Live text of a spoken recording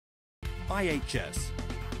IHS,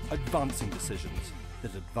 advancing decisions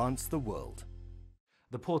that advance the world.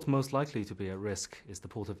 The port most likely to be at risk is the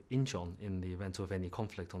Port of Incheon in the event of any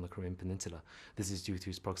conflict on the Korean Peninsula. This is due to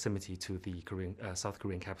its proximity to the South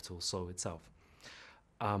Korean capital, Seoul itself.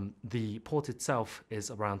 The port itself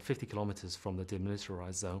is around 50 kilometers from the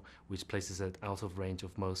demilitarized zone, which places it out of range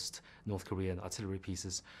of most North Korean artillery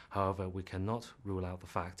pieces. However, we cannot rule out the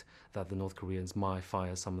fact that the North Koreans might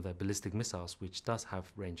fire some of their ballistic missiles, which does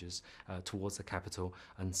have ranges towards the capital,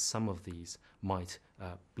 and some of these might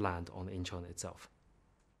land on Incheon itself.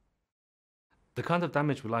 The kind of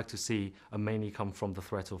damage we like to see mainly come from the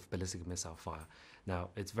threat of ballistic missile fire. Now,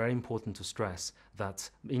 it's very important to stress that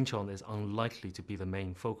Incheon is unlikely to be the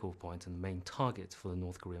main focal point and main target for the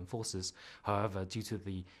North Korean forces. However, due to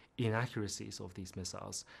the inaccuracies of these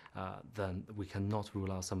missiles, then we cannot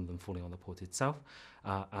rule out some of them falling on the port itself,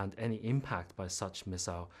 and any impact by such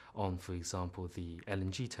missile on, for example, the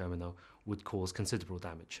LNG terminal would cause considerable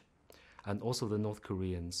damage. And also the North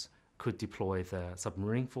Koreans could deploy their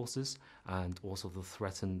submarine forces and also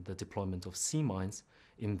threaten the deployment of sea mines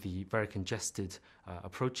in the very congested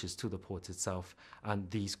approaches to the port itself, and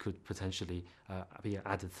these could potentially be an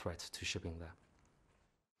added threat to shipping there.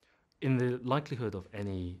 In the likelihood of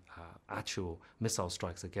any actual missile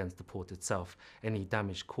strikes against the port itself, any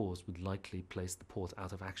damage caused would likely place the port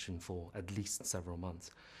out of action for at least several months.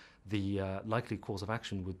 The likely course of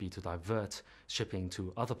action would be to divert shipping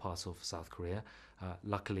to other parts of South Korea.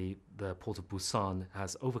 Luckily, the port of Busan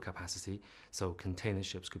has overcapacity, so container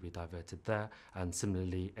ships could be diverted there, and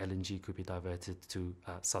similarly, LNG could be diverted to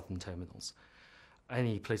southern terminals.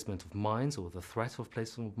 Any placement of mines or the threat of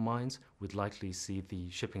placement of mines would likely see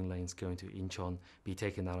the shipping lanes going to Incheon be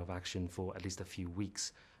taken out of action for at least a few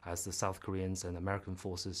weeks as the South Koreans and American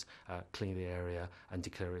forces clean the area and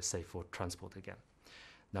declare it safe for transport again.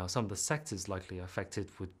 Now, some of the sectors likely affected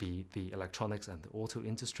would be the electronics and the auto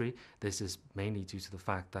industry. This is mainly due to the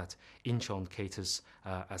fact that Incheon caters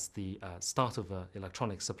as the start of an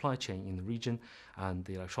electronic supply chain in the region, and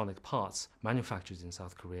the electronic parts manufactured in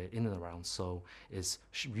South Korea in and around Seoul is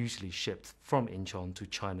usually shipped from Incheon to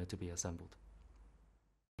China to be assembled.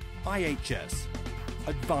 IHS,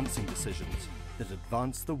 advancing decisions that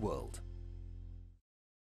advance the world.